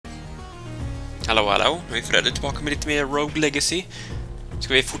Hallå, hallå. Nu är Fredde tillbaka med lite mer Rogue Legacy.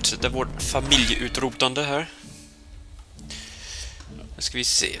 Ska vi fortsätta vårt familjeutrotande här. Nu ska vi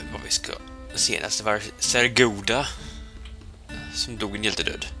se vad vi ska... Senast var Sergoda som dog en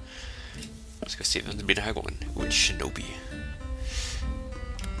hjältedöd. Nu ska vi se vem det blir den här gången. Och Shinobi.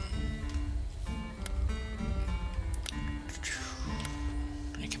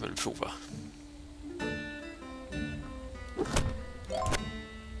 Det kan väl prova.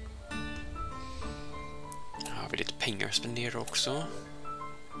 Här har vi lite pengar att spendera också.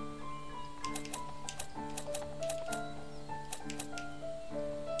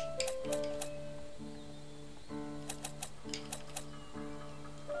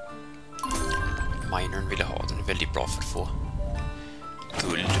 Minern ville ha, den är väldigt bra för att få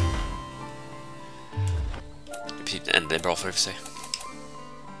guld. Det är precis det enda det är bra för sig.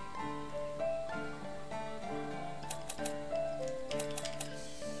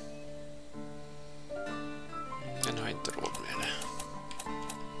 Den har jag inte råd med det.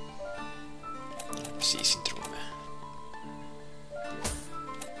 Precis inte råd med.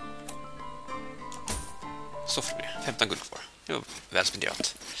 Så får det bli. 15 guld kvar. Det var väl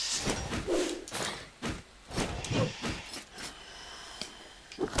spenderat.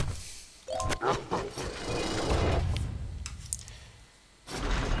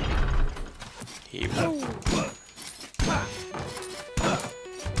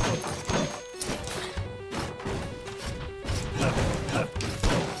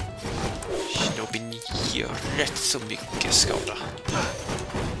 Shinobi gör rätt så mycket skada.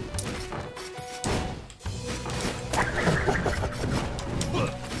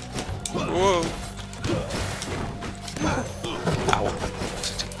 Wow. Au.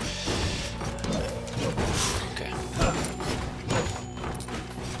 Okej.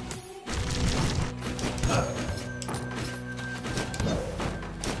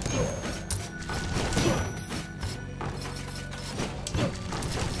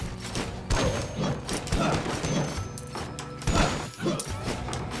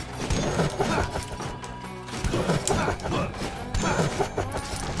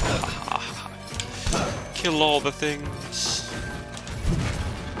 Kill all the things.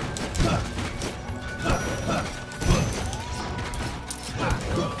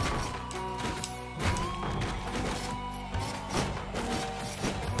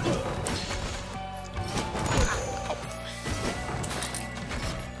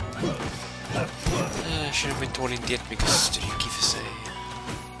 Jag känner mig tål inte jättemycket stryk i för sig.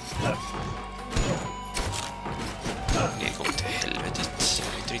 Nedgång till helvetet. Jag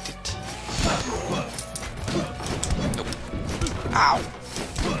vet inte riktigt. Nope. Au!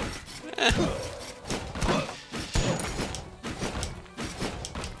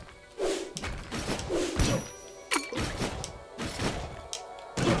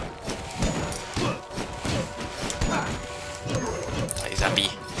 Hey, zombie.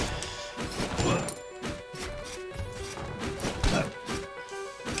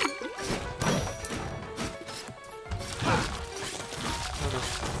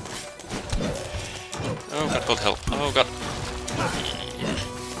 Oh god, God help. Oh god.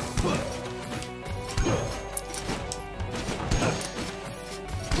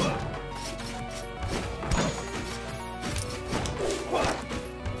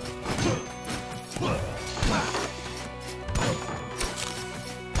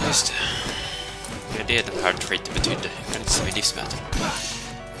 Just det. Det är den här traiten betyder. Jag kan inte se min livsmätare.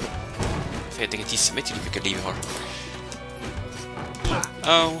 För jag tänker inte gissa mig till hur mycket liv jag har.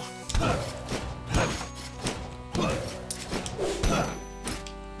 Oh.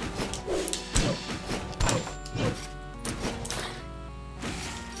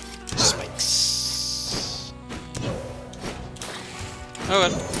 Oh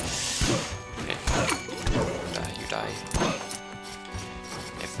well. Okay. Die, you die.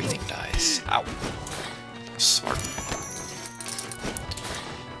 Everything dies. Ow. Smart.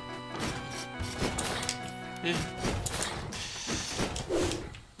 Yeah.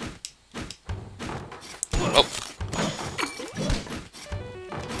 Oh.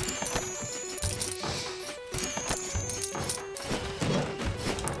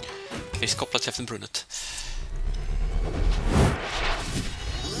 Kniss kopplat till efter brunnet.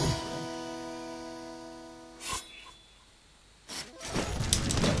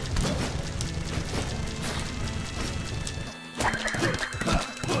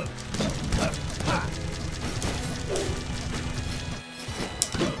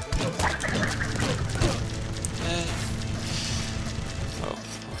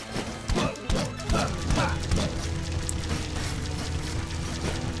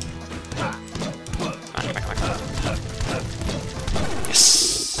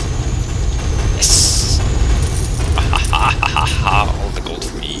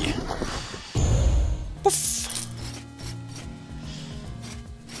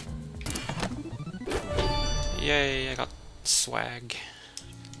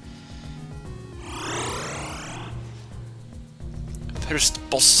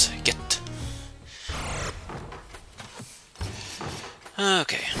 Höstboss, get.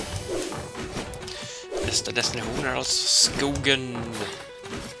 Okej. Nästa destination är alltså skogen.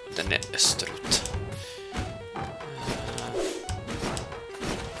 Den är österut.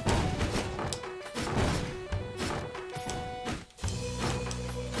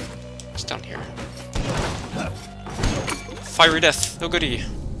 It's down here. Fiery death, no goodie.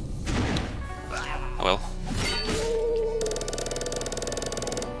 Oh well.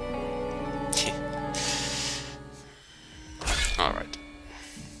 Alright.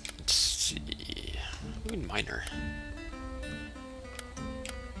 Let's see. Even minor.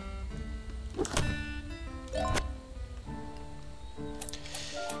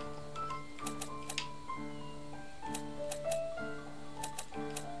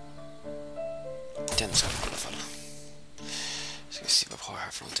 Den ska vi ha i alla fall. Ska vi se vad vi har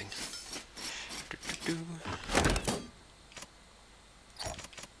här för någonting.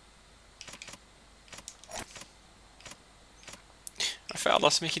 Varför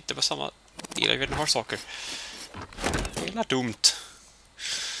alla som jag hittar på samma del av världen har saker? Det är dumt.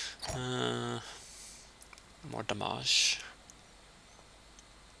 More damage.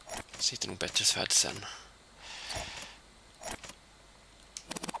 Sitter nog bättre svärd sen.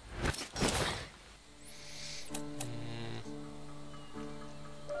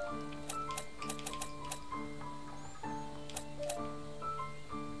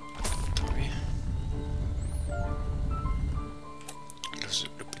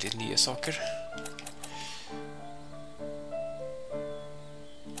 Upp lite nya saker.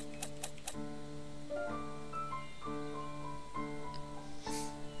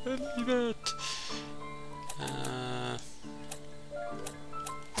 Livet.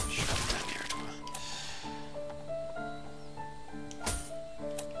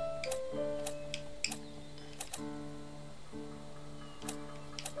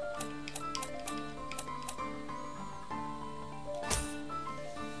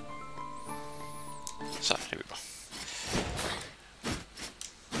 Så här, det blir bra.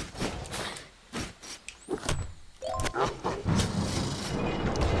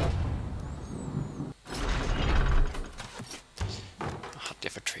 Vad hade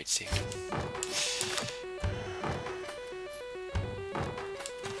jag för trade secret?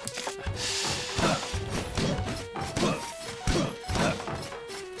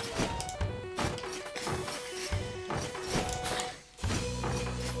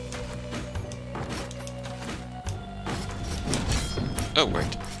 Oh,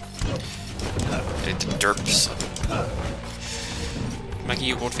 wait. Lite derps.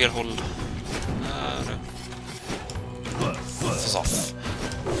 Magi går åt fel håll. Fast off.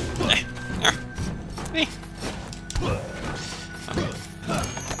 Nej. Ja. Nej. Okay.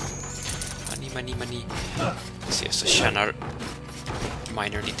 Money. Se, så tjänar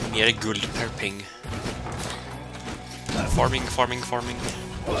miner lite mer guld per peng. Farming.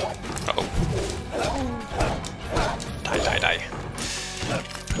 Uh-oh. Die.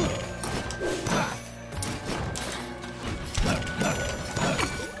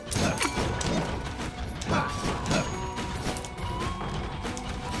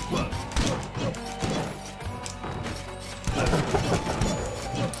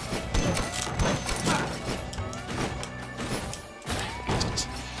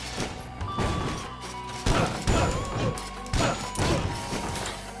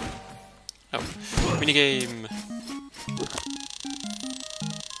 Oh, minigame.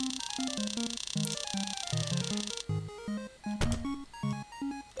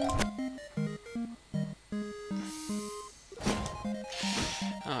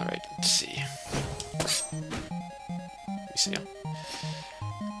 Alright, let's see. Vi ser.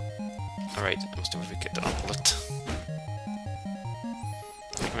 Alright, då måste vi vilket det andra hållet.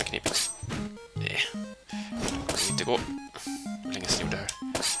 Det kommer knipigt. Nej, det kommer inte gå. Hur länge sedan jag gjorde det här?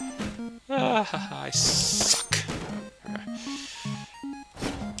 I suck.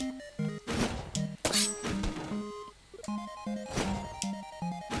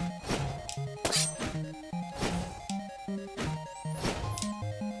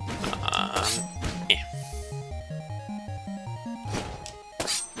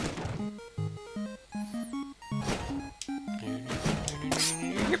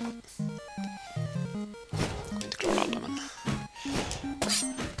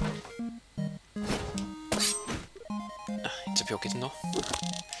 Pjåkigt ändå.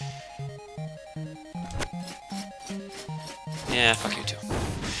 Yeah, fuck you too.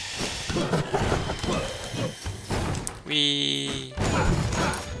 We.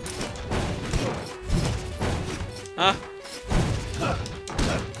 Ah.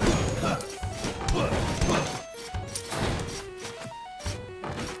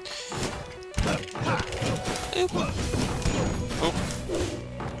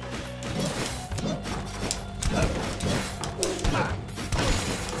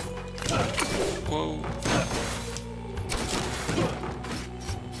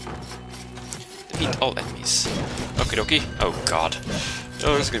 defeat all enemies. Okie dokie. Oh god.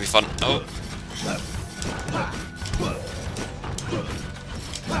 Oh, this is gonna be fun. Oh.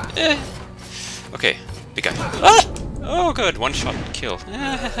 Okay, big guy. Ah! Oh good, one shot kill.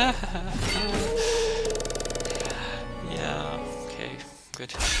 Yeah, okay,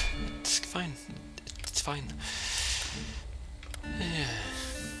 good. It's fine. It's fine.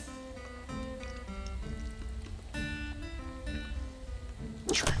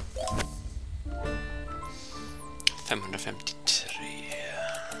 Sure. 553.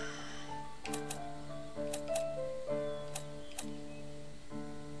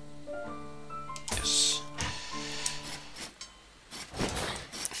 Yes.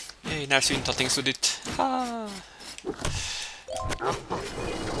 Yay, närsynt allting suddigt. Ah.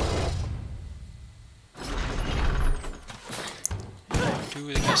 To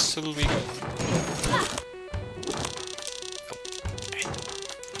the castle we go.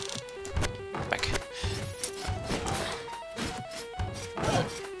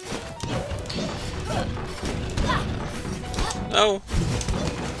 Oh.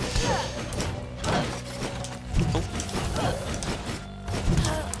 Oh.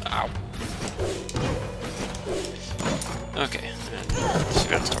 Ow. Okay, and see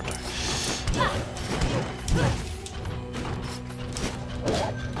where to start there.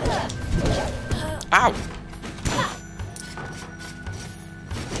 Ow!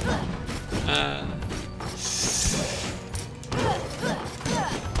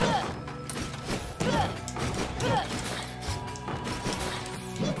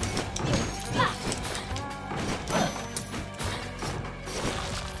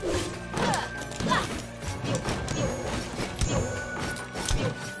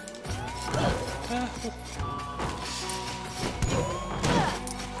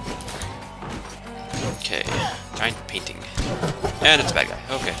 Okay, giant painting. And it's a bad guy.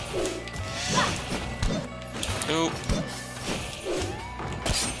 Okay. Oh.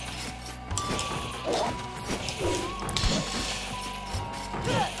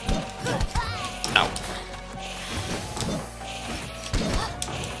 Ow.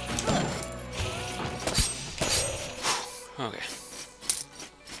 Okay.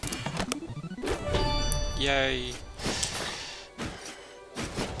 Yay.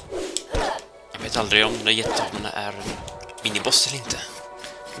 Jag vet aldrig om den där jättehanen är en miniboss eller inte.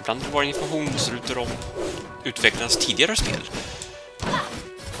 Ibland var det informationsrutor om utvecklarnas tidigare spel.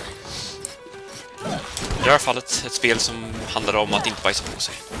 I det här fallet ett spel som handlar om att inte bajsa på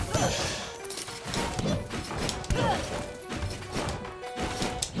sig.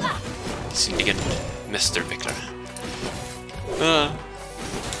 Synligen mästerutvecklare.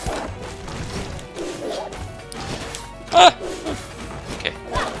 Okej.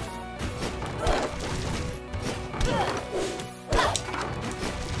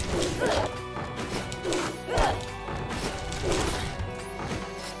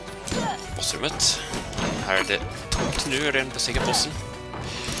 Bossrummet. Här är det tomt nu, är det en besegrad bossen.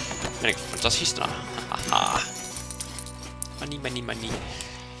 Men det får ta kisterna. Haha. Money, money, money.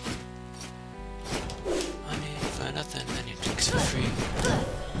 Money for nothing, many drinks for free.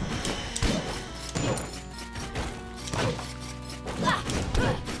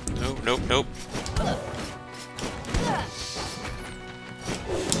 Nope, nope, nope.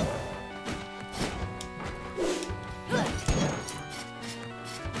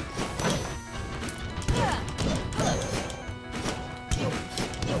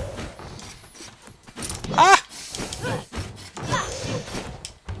 Ah!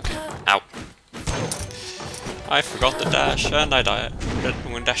 Ow. I forgot the dash and I died.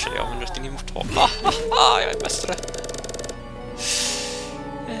 Någon dashade jag, men det är ingen mortal. Jag är mästare.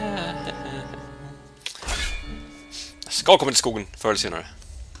 Jag ska komma till skogen förr eller senare.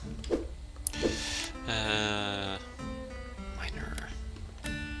 Minor.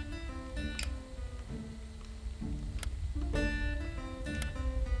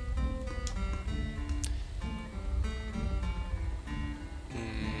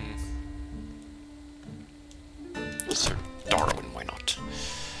 Sir Darwin, why not?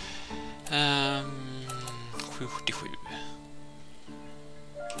 777.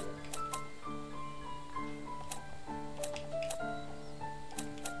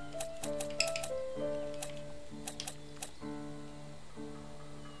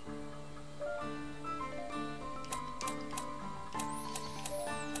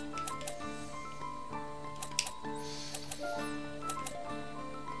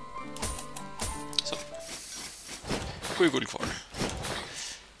 Så. 7 guld kvar.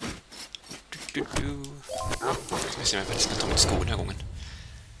 Ska vi se om jag faktiskt ska ta mitt skor den här gången.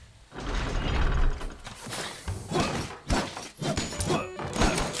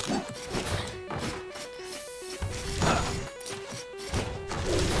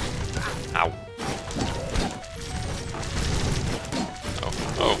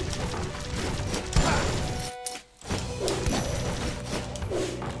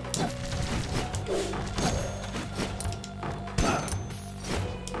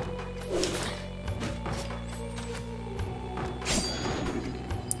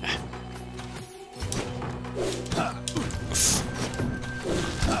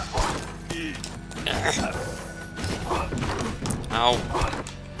 Ow.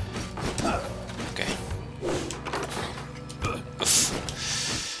 Okay. Oof.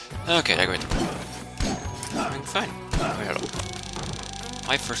 Okay, där går inte bra. I'm fine. Oh, hello.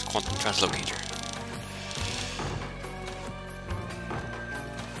 My first quantum translocator.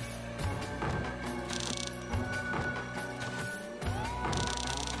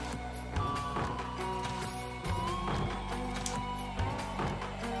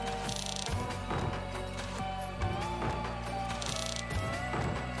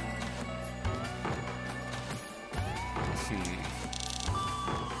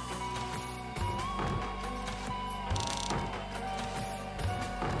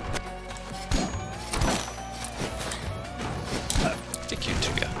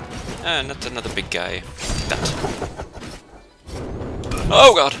 Not another big guy. That.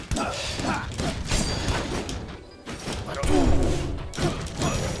 Oh god!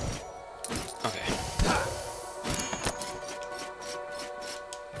 Okay.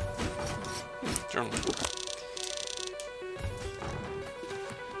 Turn.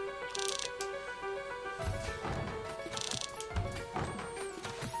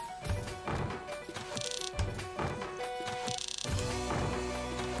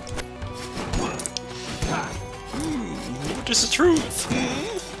 What is the truth?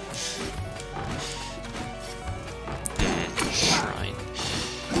 Shrine.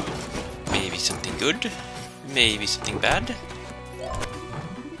 Maybe something good. Maybe something bad.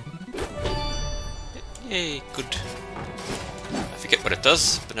 Yay, good. I forget what it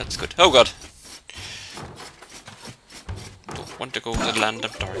does, but that's good. Oh god! Don't want to go to the land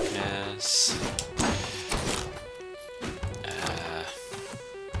of darkness.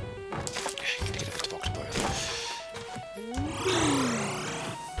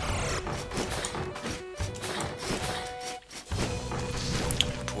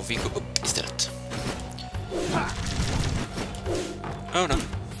 Vi går upp istället. Oh no.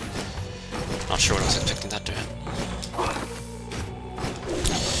 Not sure what I was expecting that to happen.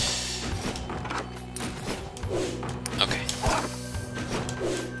 Okay.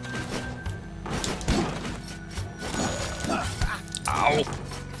 Ow!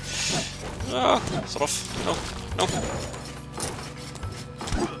 Ah, sort of. No, no.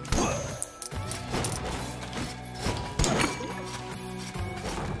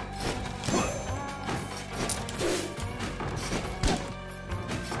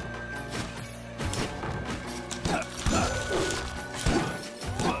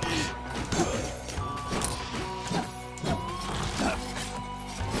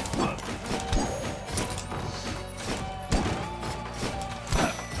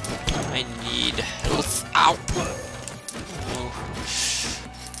 I need health. Ow! Oh.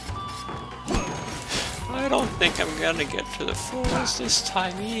 I don't think I'm gonna get to the forest this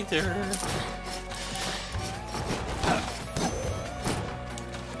time either.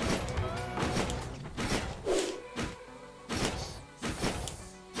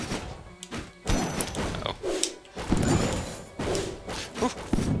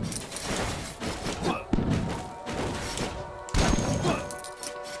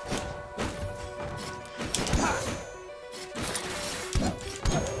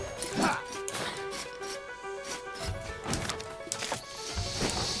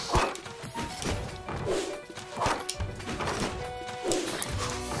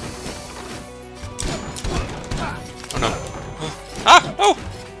 Ah! Oh!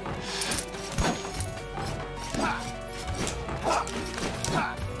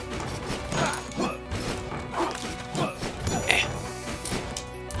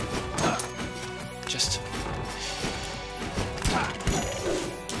 Just...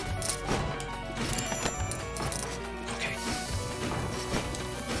 Okay.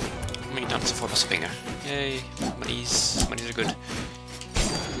 Coming down så får jag springa. Yay! Monies are good.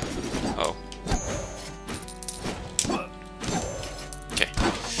 Oh.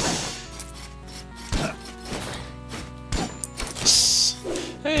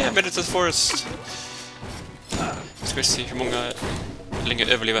 Hey, I made it to the forest. Ska vi se hur många länge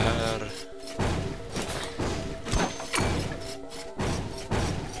överlever här.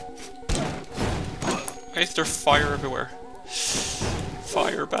 Why is there fire everywhere?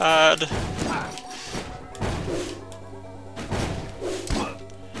 Fire bad.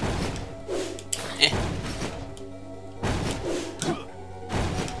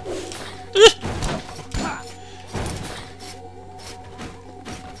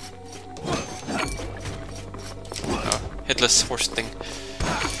 Headless horse thing.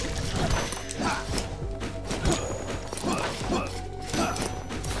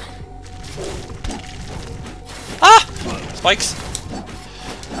 Ah! Spikes!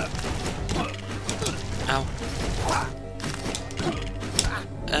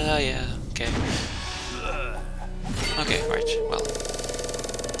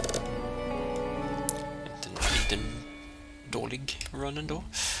 dålig run ändå.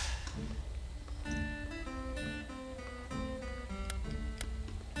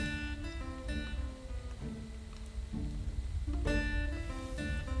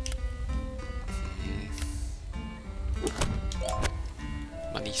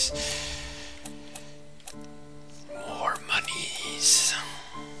 Monies. More monies.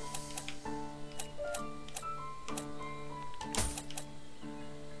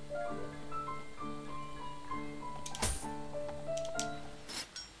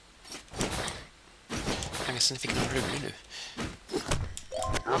 Sen fick någon rolig nu.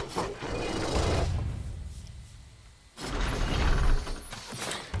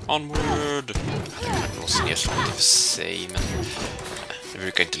 Onward! Jag hade kunnat blåsa ner sånt i och för sig, men det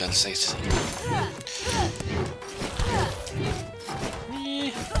brukar inte löna sig.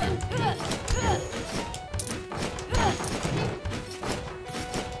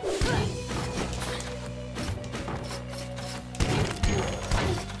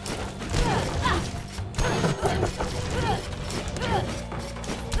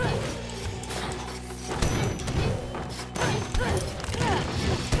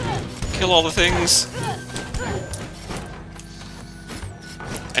 Kill all the things.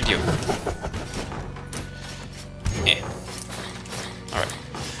 And you. Yeah. Alright.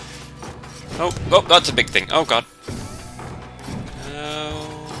 Oh, oh, that's a big thing. Oh god.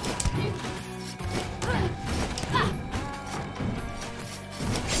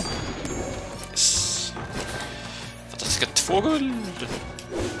 Yes. Fantastiska 2 guld.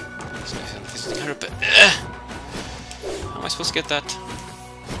 Så det finns någonting här uppe. How am I supposed to get that?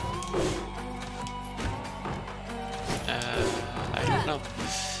 I don't know.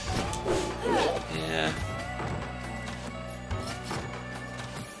 Yeah.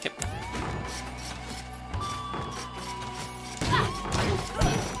 Yep.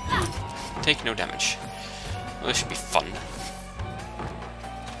 Take no damage. Well, this should be fun.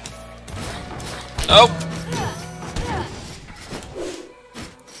 Oh!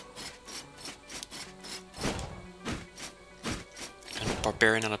 En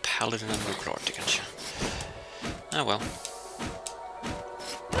barbarian and a paladin and a lord kanske. Oh well.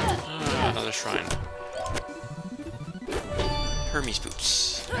 Another shrine. Hermes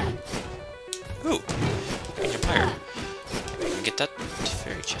boots. Ooh, I can jump higher. Maybe I can get that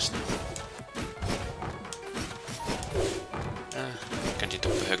fairy chest now. Kan inte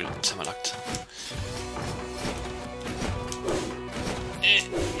upp på högre sammanlagt.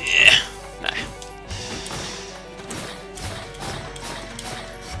 Nej.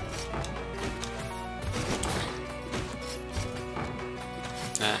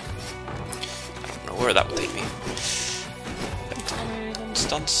 Where that would take me.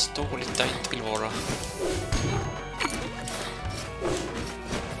 Någonstans dåligt där jag inte vill vara.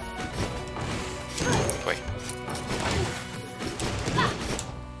 Oj.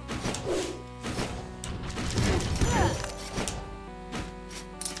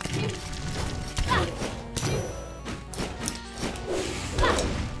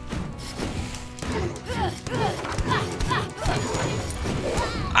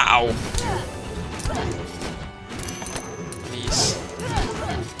 Ow! Please.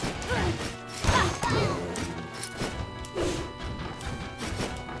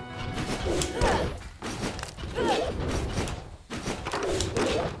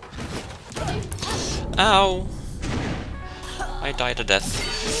 Ow! I died a death.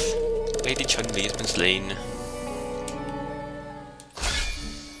 Lady Chun-Li has been slain.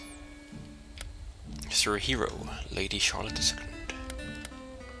 Is there a hero? Lady Charlotte II.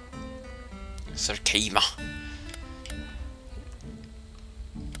 Sir Keima.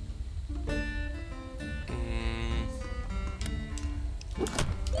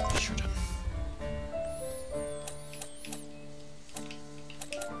 Sure done.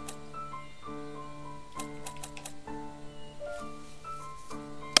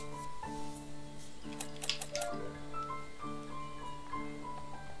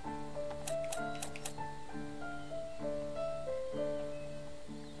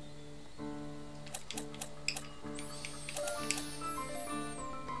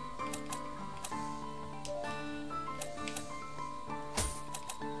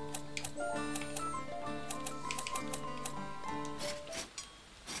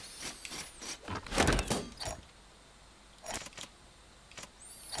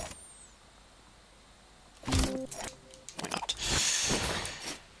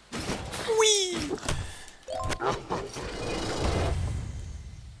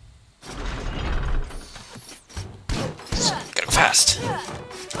 Fast.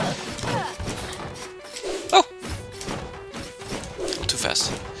 Oh! A little too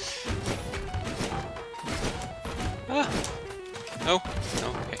fast. Ah. Oh, no,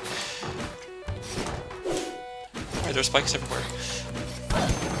 okay. Why are there spikes everywhere?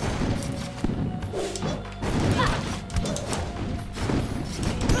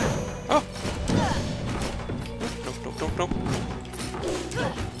 Oh! Nope, nope, nope, nope.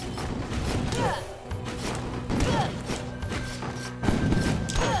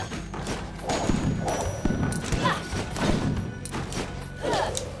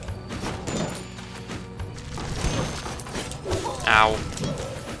 Ow.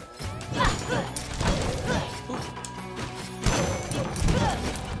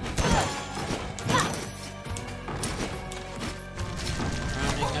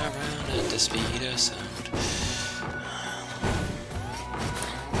 Running around at the speed of sound.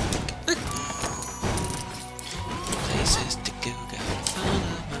 Places to go, gotta follow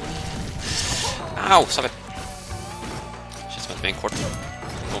my way. Ow! Stop it! Just about being court.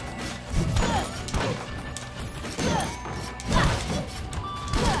 Oh.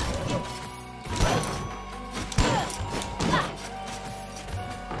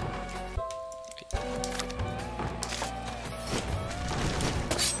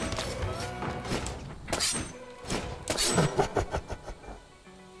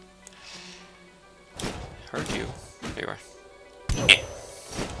 Heard you. There you are. Eh.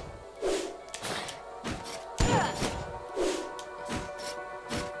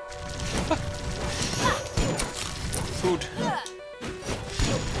 Food.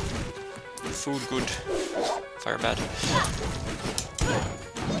 Food good. Fire bad.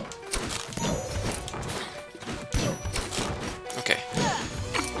 Okay.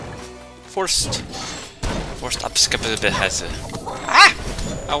 Forced abskapabehäse. Ah!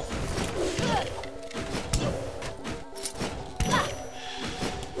 Ow.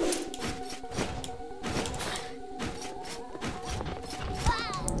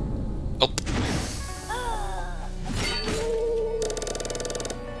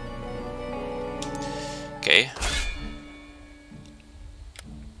 Okay.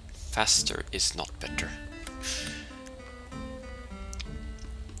 Faster is not better.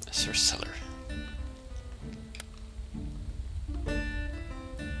 Sir Seller.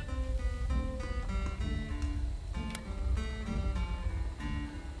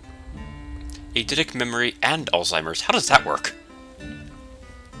 Eidetic memory and Alzheimer's. How does that work?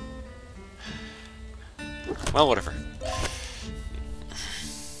 Well, whatever.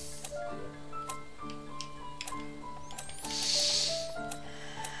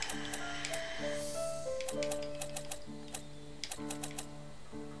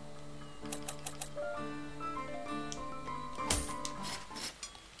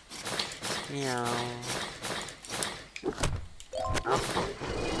 Meow.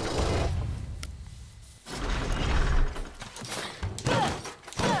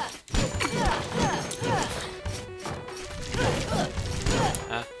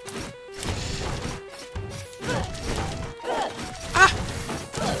 Huh? Ah!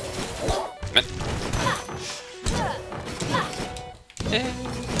 Men.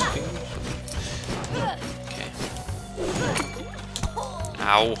 Okay.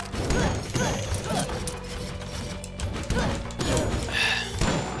 Ow.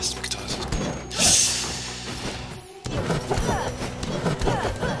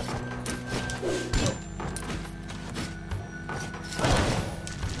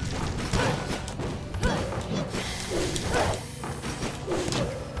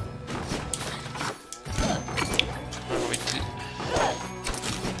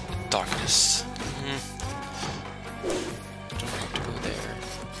 Darkness. Don't have to go there.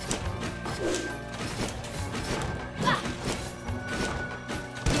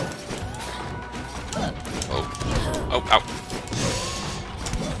 Oh. Oh, ow.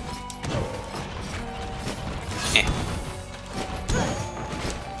 Eh.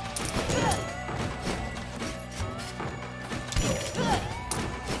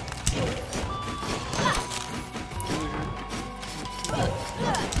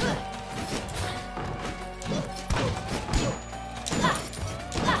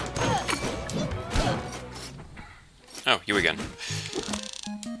 Oh, you again.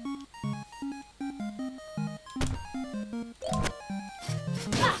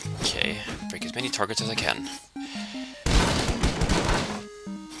 Okay, break as many targets as I can.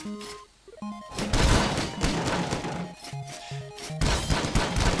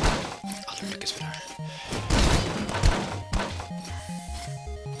 Aller lyckas med det här.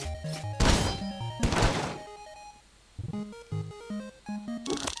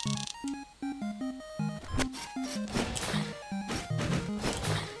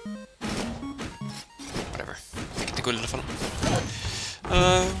 Guld i alla fall.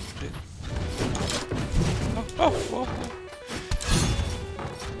 Oh, oh, oh.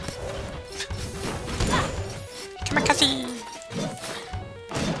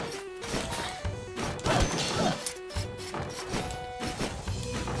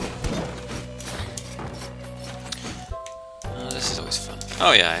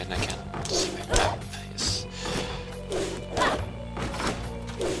 Oh yeah, and I can see my map. Yes.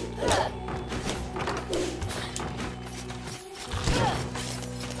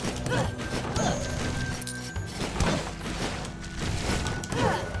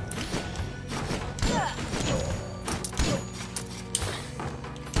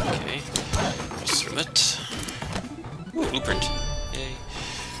 Okay. Let's room it. Ooh, blueprint. Yay.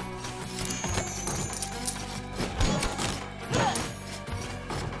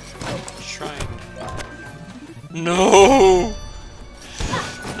 Shrine. No!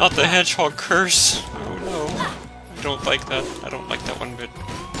 Not the hedgehog curse! Oh no. I don't like that. I don't like that one bit.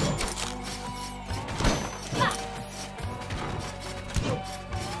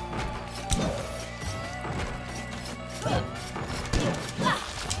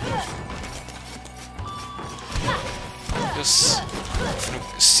 Just för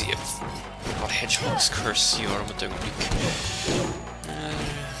att se vad hedgehogs curse gör om ett ögonblick.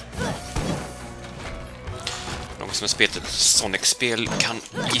 Någon som har spelat ett Sonic-spel kan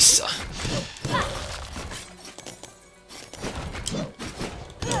gissa.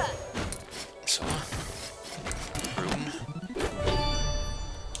 Så. Room.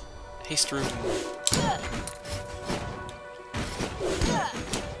 Haste room.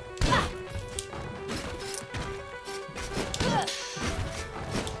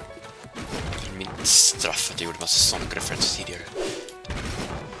 Min straff att jag gjorde massa Sonic-referenser tidigare.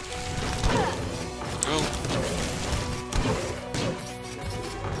 Oh.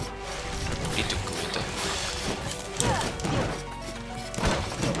 Lite kommer inte.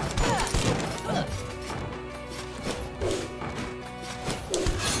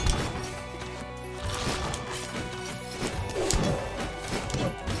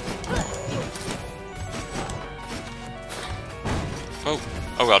 Oh.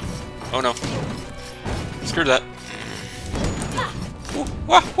 Oh god. Oh no. Screw that. Ooh,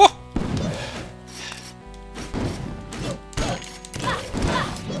 wah, wah.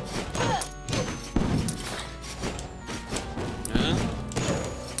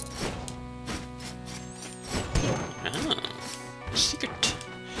 Secret.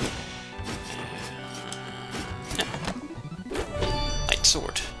 Yeah. Light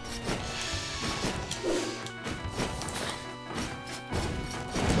sword.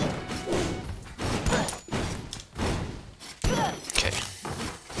 Okay.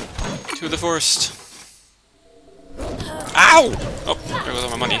 To the forest. Ow! Oh, there goes all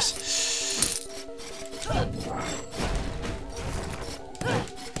my monies.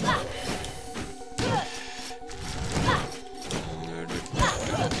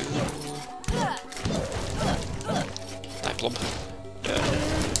 Blob.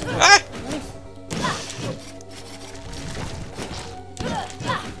 Ah!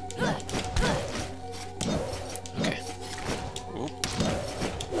 Okay. Ooh.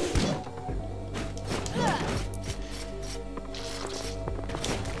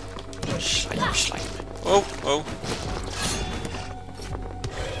 Slime, slime. Oh, oh.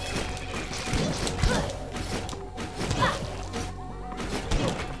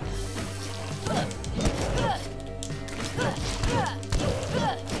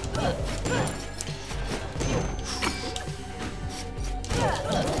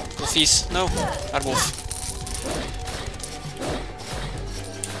 Wolfies, no, bad wolf.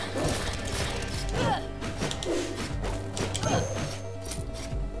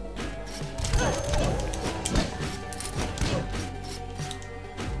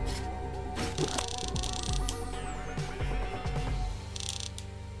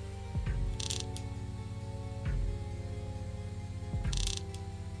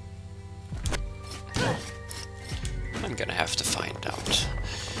 I'm gonna have to find out.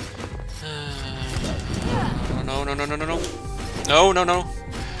 No, no, no, no, no, no. No, no, no.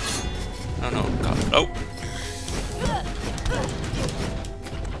 No, no, God. Oh.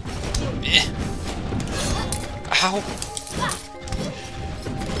 Eh. Ow.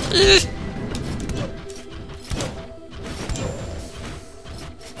 Eh.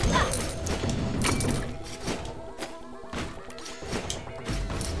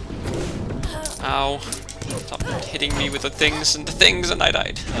 Ow. Stop hitting me with the things, and I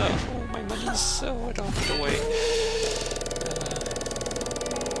died. Oh, my money's... Oh, I don't put away.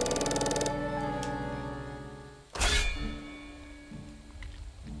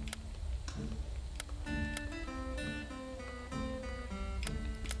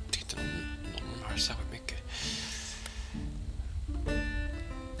 Tyckte någon har särskilt mycket.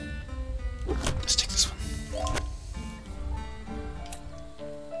 Let's take this one.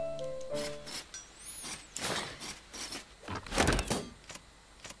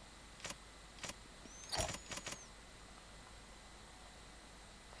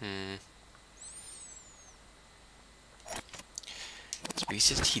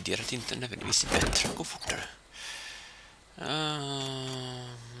 visade tidigare att det inte nödvändigtvis är bättre att gå fortare.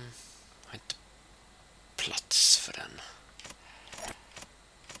 Har inte plats för den.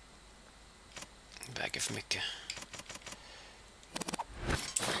 Väger för mycket.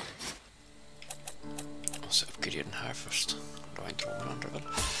 Och så uppgraderar den här först. Då har jag inte råd med andra väl.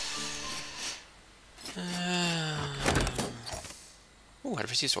 Här är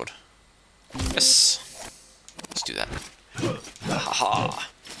precis råd. Yes. Let's do that. Haha.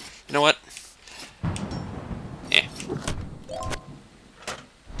 You know what? Yeah.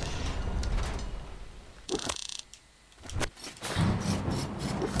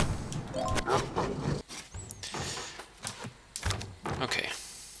 Okej.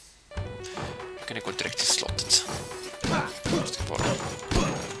 Jag kan gå direkt till slottet. Jag ska bara...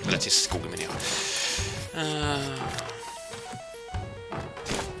 Eller till skogen menar jag.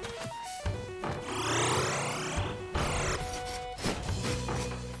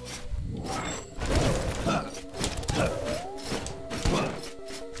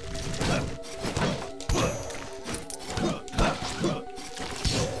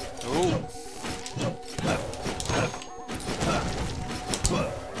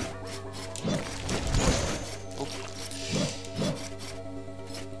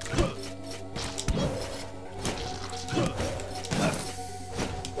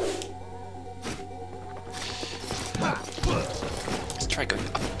 Try going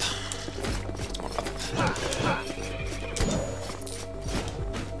up. More up.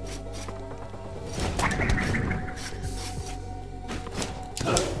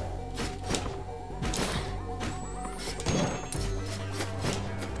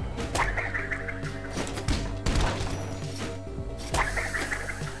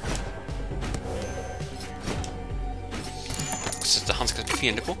 Sätta handskar på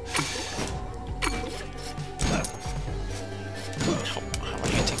fiender på.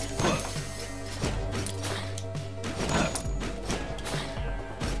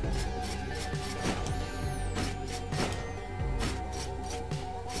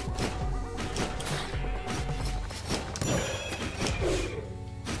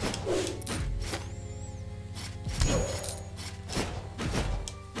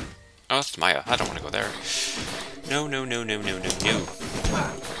 Oh, it's Maya. I don't want to go there. No, no, no, no, no, no, no.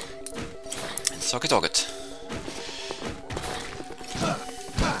 En sak i taget.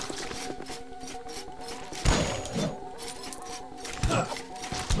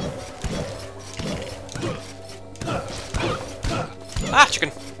 Ah,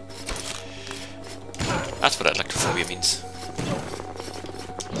 chicken! That's what electrophobia means.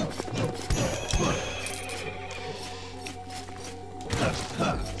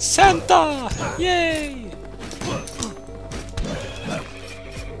 Santa! Yay!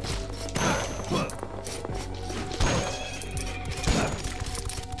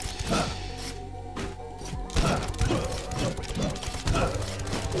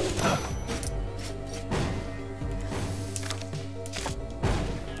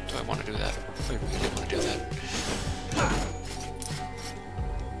 Do I want to do that? I really want to do that.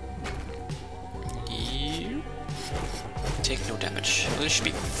 You take no damage. Well, this should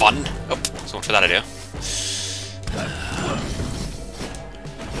be fun. Oh, so much for that idea.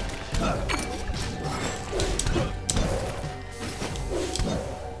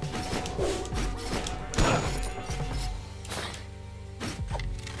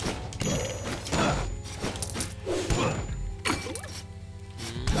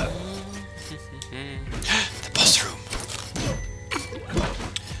 The boss room.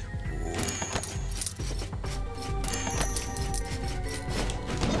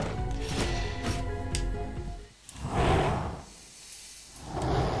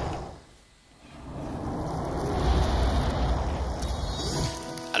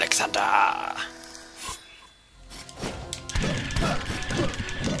 Alexander.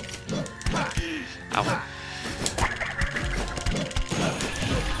 Ow.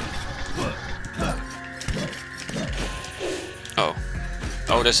 Oh.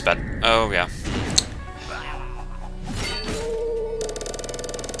 Oh, this is bad. Oh, yeah.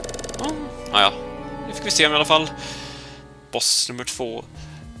 Ja. Nu fick vi se om i alla fall. Boss nummer 2.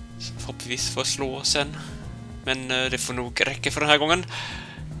 Förhoppningsvis får slå sen. Men det får nog räcka för den här gången.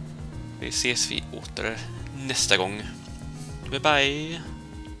 Vi ses vi åter nästa gång. Bye bye.